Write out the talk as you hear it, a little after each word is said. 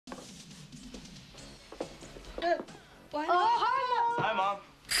What? Oh, hi, Mom. Hi, Mom.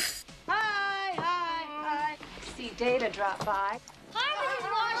 Hi. See Data drop by. Hi, Mrs.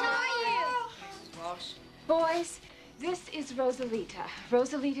 Walsh. How are you? Mrs. Walsh. Boys, this is Rosalita.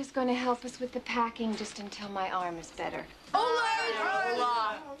 Rosalita's going to help us with the packing just until my arm is better.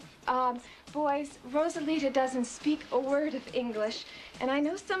 Hola. Boys, Rosalita doesn't speak a word of English, and I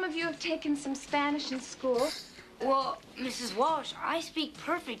know some of you have taken some Spanish in school. Well, Mrs. Walsh, I speak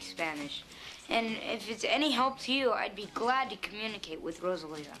perfect Spanish. And if it's any help to you, I'd be glad to communicate with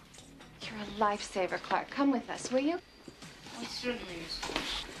Rosalita. You're a lifesaver, Clark. Come with us, will you? Well, certainly, Mrs.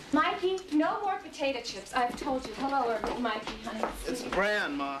 Walsh. Mikey, no more potato chips. I've told you. Hello, Mikey, honey. It's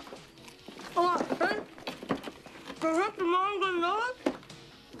Bran, Ma. I think the mom gonna know it.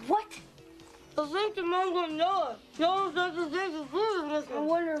 What? I think the mom gonna know it. No, I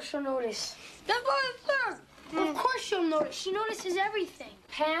wonder if she'll notice. That's what it's there. Of course she'll notice. She notices everything.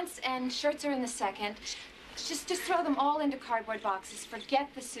 Pants and shirts are in the second. Just throw them all into cardboard boxes. Forget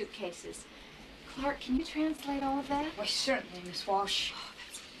the suitcases. Clark, can you translate all of that? Why, certainly, Miss Walsh. Oh,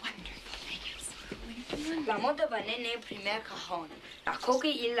 that's wonderful. Thank you. La moto va en el primer cajón. La coca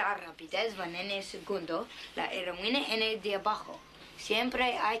y la rapidez van en el segundo. La heroína en el de abajo.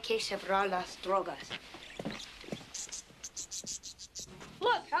 Siempre hay que separar las drogas.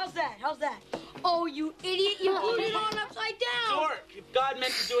 Look, how's that? Oh, you idiot! You put it on upside down. Dork, if God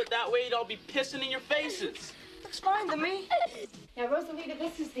meant to do it that way, he'd all be pissing in your faces. Looks fine to me. Now, Rosalita,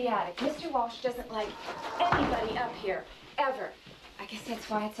 this is the attic. Mr. Walsh doesn't like anybody up here, ever. I guess that's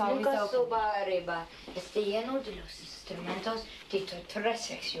why it's always Nunca open. suba arriba. Está lleno de los instrumentos de tortura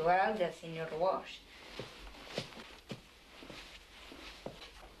sexual del señor Walsh.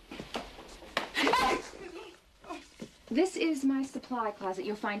 This is my supply closet.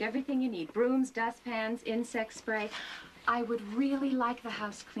 You'll find everything you need. Brooms, dustpans, insect spray. I would really like the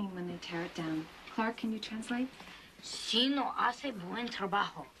house clean when they tear it down. Clark, can you translate? Si no hace buen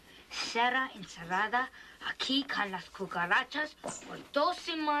trabajo. Será encerrada aquí con las cucarachas por 2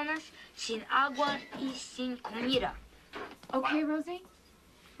 semanas sin agua y sin comida. Okay, Rosie?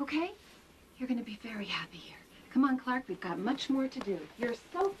 Okay? You're going to be very happy here. Come on, Clark. We've got much more to do. You're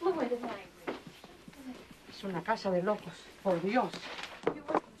so fluent in language. Es una casa de locos, por Dios. You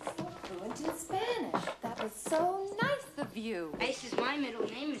were so fluent in Spanish. That was so nice of you. This is my middle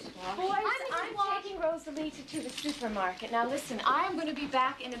name, Miss Walsh. Boys, I'm taking Rosalita to the supermarket. Now, listen, I'm going to be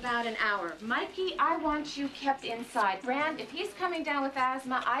back in about an hour. Mikey, I want you kept inside. Brand, if he's coming down with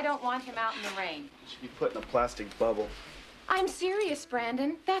asthma, I don't want him out in the rain. Should be put in a plastic bubble. I'm serious,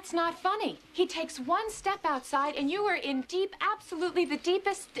 Brandon. That's not funny. He takes one step outside, and you are in deep, absolutely the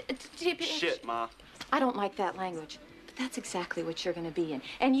deepest... Shit, Ma. I don't like that language, but that's exactly what you're going to be in.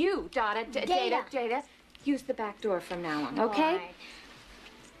 And you, Dada, Data, use the back door from now on, okay? All right.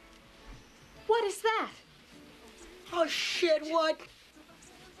 What is that? Oh, shit, what?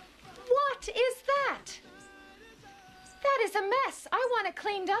 What is that? That is a mess. I want it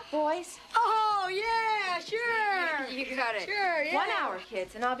cleaned up, boys. Oh, yeah, sure. You got it. Sure, yeah. 1 hour,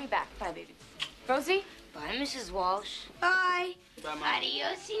 kids, and I'll be back. Bye, baby. Rosie? Bye, Mrs. Walsh. Bye. Bye, Ma.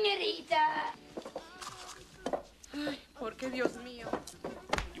 Adios, señorita. Ay, ¿por qué, Dios mío?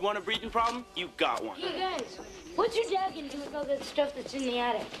 You want a breathing problem? You got one. Hey, guys, what's your dad gonna do with all that stuff that's in the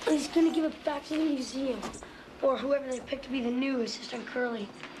attic? He's gonna give it back to the museum. Or whoever they picked to be the new assistant Curly.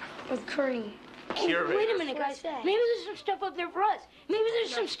 Or Curry. Curator. Wait a minute, guys. Maybe there's some stuff up there for us. Maybe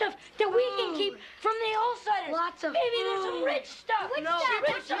there's some stuff that we can keep from the outsiders. Lots of Maybe there's some rich stuff. No,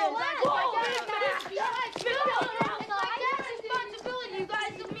 Rich stuff. that's Whoa, my wait a minute. dad. Guys,